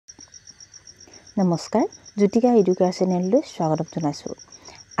নমস্কাৰ, জ্যোতিকা এডুকেয়াৰ চেনেললৈ স্বাগতম জনাইছোঁ।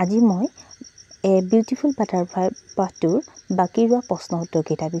 আজি মই বিউটিফুল বাটাৰফ্লাই পাঠটোৰ বাকী ৰোৱা প্ৰশ্ন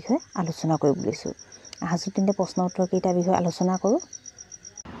উত্তৰকেইটাৰ বিষয়ে আলোচনা কৰিব লৈছোঁ। আহাচোন তেন্তে প্ৰশ্ন উত্তৰকেইটাৰ বিষয়ে আলোচনা কৰোঁ।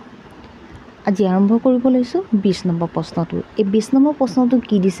 আজি আৰম্ভ কৰিব লৈছোঁ 20 নম্বৰ প্ৰশ্নটো। এই 20 নম্বৰ প্ৰশ্নটো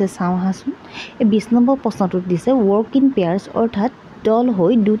কি দিছে চাওঁ আহাচোন। এই 20 নম্বৰ প্ৰশ্নটোত দিছে ৱৰ্ক ইন পেয়াৰ্ছ, অৰ্থাৎ দল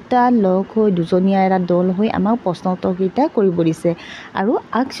হৈ দুটা লগ হৈ দুজনীয়া এটা দল হৈ আমাক প্ৰশ্ন উত্তৰকেইটা কৰিব দিছে আৰু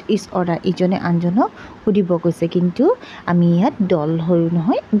আস্ক ইচ অৰ্ডাৰ ইজনে আনজনক সুধিব কৈছে, কিন্তু আমি ইয়াত দল হৈ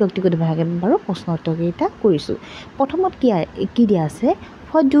নহয় ব্যক্তিগতভাৱে বাৰু প্ৰশ্ন উত্তৰকেইটা কৰিছোঁ। প্ৰথমত কি দিয়া আছে,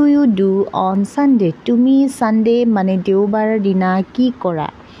 what do U do on Sunday, তুমি ছানডে মানে দেওবাৰ দিনা কি কৰা।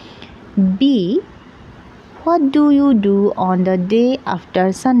 B, what do U do on the day after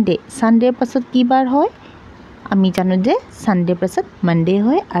Sunday, ছানডেৰ পাছত কি বাৰ হয়, আমি জানো যে ছানডেৰ পাছত মানডে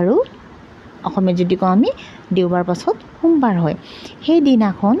হয় আৰু অসমীয়াত যদি কওঁ আমি দেওবাৰ পাছত সোমবাৰ হয়।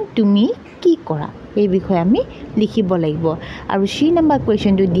 সেইদিনাখন তুমি কি কৰা এই বিষয়ে আমি লিখিব লাগিব। আৰু 3 নম্বৰ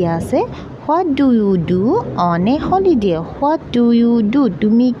কুৱেশ্যনটো দিয়া আছে what do U do on a holiday, what do U do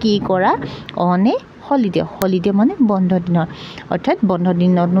তুমি কি কৰা অন এ হলিডে, হলিডে মানে বন্ধ দিনত, অৰ্থাৎ বন্ধ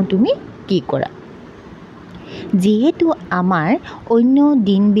দিনতনো তুমি কি কৰা। যিহেতু আমাৰ অন্য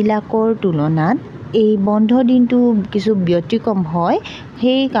দিনবিলাকৰ তুলনাত এই বন্ধ দিনটো কিছু ব্যতিক্ৰম হয়,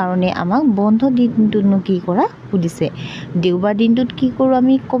 সেইকাৰণে আমাক বন্ধ দিনটোতনো কি কৰা সুধিছে। দেওবাৰ দিনটোত কি কৰোঁ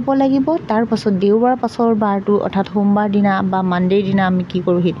আমি ক'ব লাগিব, তাৰপাছত দেওবাৰ পাছৰ বাৰটো অৰ্থাৎ সোমবাৰ দিনা বা মানডেৰ দিনা আমি কি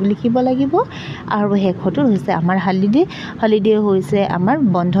কৰোঁ সেইটো লিখিব লাগিব। আৰু শেষতো হৈছে আমাৰ হলিডে হৈছে আমাৰ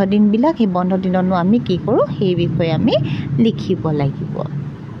বন্ধ দিনবিলাক, সেই বন্ধ দিনতনো আমি কি কৰোঁ সেই বিষয়ে আমি লিখিব লাগিব।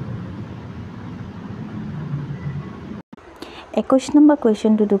 21 নম্বৰ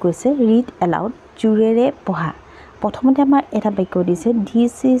কুৱেশ্যনটোতো কৈছে ৰিড এলাউড, জোৰেৰে পঢ়া। প্ৰথমতে আমাৰ এটা বাক্য দিছে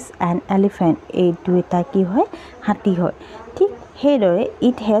দিছ ইজ এন এলিফেণ্ট, এইটো এটা কি হয় হাতী হয়। ঠিক সেইদৰে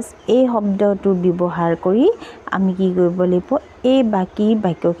ইট হেজ এই শব্দটো ব্যৱহাৰ কৰি আমি কি কৰিব লাগিব, এই বাকী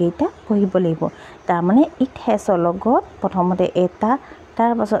বাক্যকেইটা পঢ়িব লাগিব। তাৰমানে ইট হেজৰ লগত প্ৰথমতে এটা,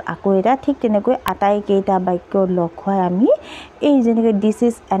 তাৰপাছত আকৌ এটা, ঠিক তেনেকৈ আটাইকেইটা বাক্য লগ খুৱাই আমি এই যেনেকৈ দিছ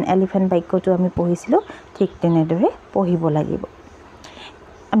ইজ এন এলিফেণ্ট বাক্যটো আমি পঢ়িছিলোঁ ঠিক তেনেদৰে পঢ়িব লাগিব।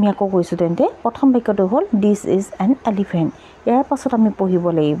 আমি আকৌ কৈছোঁ তেন্তে প্ৰথম বাক্যটো হ'ল দিছ ইজ এন এলিফেণ্ট। ইয়াৰ পাছত আমি পঢ়িব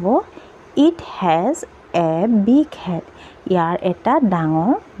লাগিব it has a big head, ইয়াৰ এটা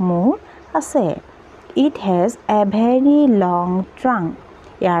ডাঙৰ মূৰ আছে। It has a very long trunk,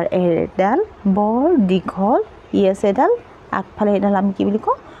 ইয়াৰ এডাল বৰ দীঘল এডাল আগফালে এডাল আমি কি বুলি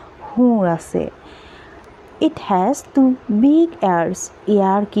কওঁ শুঁৰ আছে। ইট হেজ 2 বিগ ইয়াৰ্ছ,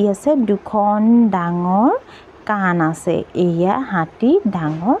 ইয়াৰ কি আছে দুখন ডাঙৰ কাণ আছে, এয়া হাতীৰ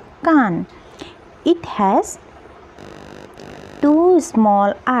ডাঙৰ কাণ। ইট হেজ 2 স্মল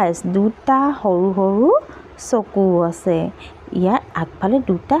আইজ, দুটা সৰু সৰু চকু আছে, ইয়াৰ আগফালে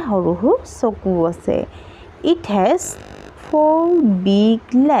দুটা সৰু সৰু চকু আছে। ইট হেজ 4 বিগ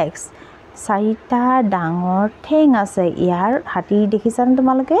লেগছ, 4টা ডাঙৰ ঠেং আছে, ইয়াৰ হাতী দেখিছানে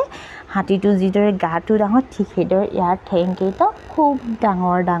তোমালোকে, হাতীটো যিদৰে গাটো ডাঙৰ ঠিক সেইদৰে ইয়াৰ ঠেংকেইটা খুব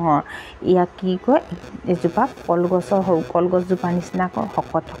ডাঙৰ ডাঙৰ। ইয়াক কি কয়, এজোপা কলগছৰ সৰু কলগছজোপাৰ নিচিনা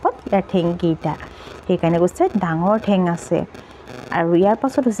শকত শকত ইয়াৰ ঠেংকেইটা, সেইকাৰণে কৈছে ডাঙৰ ঠেং আছে। আৰু ইয়াৰ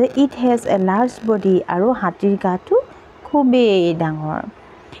পাছত হৈছে it has a large body, আৰু হাতীৰ গাটো খুবেই ডাঙৰ।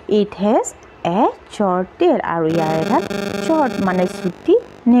 It has a short tail, আৰু ইয়াৰ এডাল শ্বৰ্ট মানে চুটি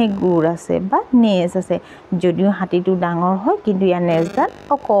নেগুৰ আছে বা নেজ আছে। যদিও হাতীটো ডাঙৰ হয় কিন্তু ইয়াৰ নেজডাল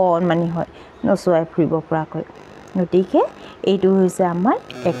অকণমানি হয়, নচুৱাই ফুৰিব পৰাকৈ। গতিকে এইটো হৈছে আমাৰ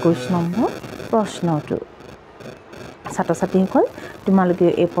 21 নম্বৰ প্ৰশ্নটো। ছাত্ৰ ছাত্ৰীসকল, তোমালোকে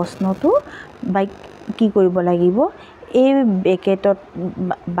এই প্ৰশ্নটো কি কৰিব লাগিব, এই বেকেটত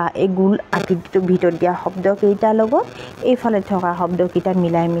বা এই গোল আকৃতিটোৰ ভিতৰত দিয়া শব্দকেইটাৰ লগত এইফালে থকা শব্দকেইটা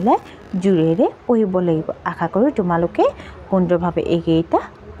মিলাই মিলাই জোৰেৰে পঢ়িব লাগিব। আশা কৰোঁ তোমালোকে সুন্দৰভাৱে এইকেইটা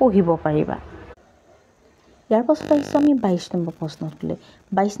পঢ়িব পাৰিবা। ইয়াৰ পাছত আহিছোঁ আমি 22 নম্বৰ প্ৰশ্নটোলৈ।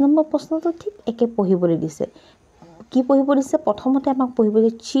 22 নম্বৰ প্ৰশ্নটো ঠিক একে পঢ়িবলৈ দিছে। কি পঢ়িব দিছে, প্ৰথমতে আমাক পঢ়িব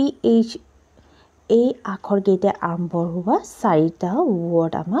দিছে CH, এই আখৰকেইটা আৰম্ভ হোৱা 4টা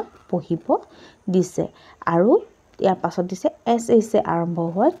ৱৰ্ড আমাক পঢ়িব দিছে। আৰু ইয়াৰ পাছত দিছে SH আৰম্ভ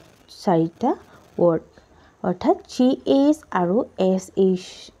হোৱা 4টা ৱৰ্ড, অৰ্থাৎ CH আৰু SH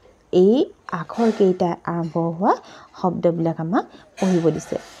এই আখৰকেইটা আৰম্ভ হোৱা শব্দবিলাক আমাক পঢ়িব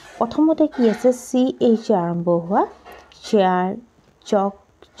দিছে। প্ৰথমতে কি আছে, CH আৰম্ভ হোৱা চেয়াৰ, চক,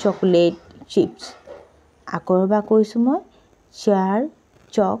 চকলেট, চিপছ। আকৌ এবাৰ কৈছোঁ মই, চেয়াৰ,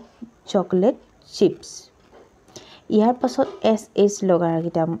 চক, চকলেট, চিপছ। ইয়াৰ পাছত SH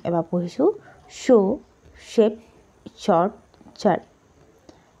লগাৰকেইটা এবাৰ পঢ়িছোঁ, শ্ব', শ্বেপ, শ্বৰ্ট, চাৰ্ট।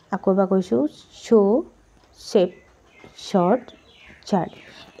 আকৌ এবাৰ কৈছোঁ শ্ব', শ্বেপ, শ্বৰ্ট, চাৰ্ট।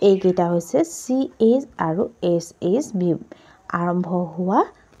 এইকেইটা হৈছে CH আৰু SH আৰম্ভ হোৱা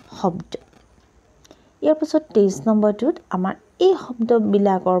শব্দ। ইয়াৰ পিছত 23 নম্বৰটোত আমাৰ এই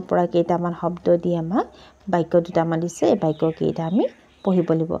শব্দবিলাকৰ পৰা কেইটামান শব্দ দি আমাক বাক্য দুটামান দিছে। এই বাক্য কেইটা আমি পঢ়িব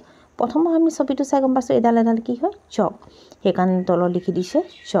লাগিব। প্ৰথমে আমি ছবিটো চাই গম পাইছোঁ এডাল কি হয় চক, সেইকাৰণে তলত লিখি দিছে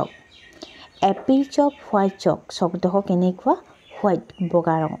চক। এপিচ অফ হোৱাইট চক, চকডোখৰ কেনেকুৱা হোৱাইট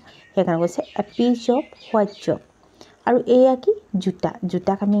বগা ৰং, সেইকাৰণে কৈছে এপিচ অফ হোৱাইট চক। আৰু এয়া কি জোতা,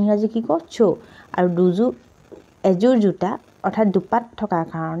 জোতাক আমি ইংৰাজী কি কওঁ চ, আৰু এযোৰ জোতা অৰ্থাৎ দুপাত থকাৰ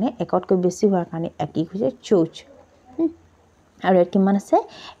কাৰণে একতকৈ বেছি হোৱাৰ কাৰণে কি হৈছে চোজ। আৰু ইয়াত কিমান আছে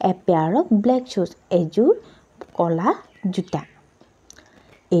এ পেয়াৰ অফ ব্লেক শ্বুজ, এযোৰ ক'লা জোতা।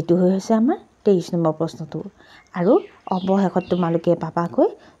 এইটো হৈছে আমাৰ 23 নম্বৰ প্ৰশ্নটো। আৰু অৱশেষত তোমালোকে পাবাকৈ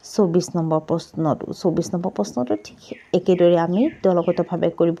 24 নম্বৰ প্ৰশ্নটো। 24 নম্বৰ প্ৰশ্নটো ঠিক একেদৰে আমি দলগতভাৱে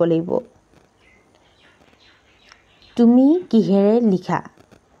কৰিব লাগিব। তুমি কিহেৰে লিখা,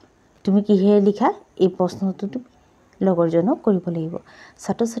 তুমি কিহেৰে লিখা এই প্ৰশ্নটো লগৰজনক কৰিব লাগিব।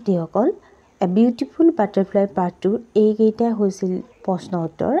 ছাত্ৰ ছাত্ৰীসকল এ বিউটিফুল বাটাৰফ্লাই পাৰ্ট 2 এইকেইটাই হৈছিল প্ৰশ্ন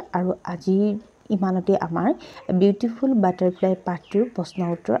উত্তৰ। আৰু আজি ইমানতে আমাৰ বিউটিফুল বাটাৰফ্লাই পাৰ্ট 2 প্ৰশ্ন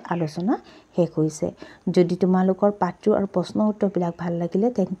উত্তৰ আলোচনা শেষ হৈছে। যদি তোমালোকৰ পাৰ্ট 2 আৰু প্ৰশ্ন উত্তৰবিলাক ভাল লাগিলে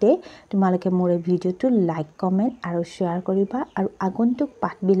তেন্তে তোমালোকে মোৰ এই ভিডিঅ'টো লাইক কমেণ্ট আৰু শ্বেয়াৰ কৰিবা। আৰু আগন্তুক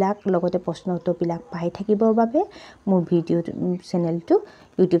পাঠবিলাক লগতে প্ৰশ্ন উত্তৰবিলাক পাই থাকিবৰ বাবে মোৰ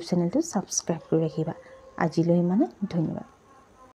ইউটিউব চেনেলটো ছাবস্ক্ৰাইব কৰি ৰাখিবা। আজিলৈ ইমানে, ধন্যবাদ।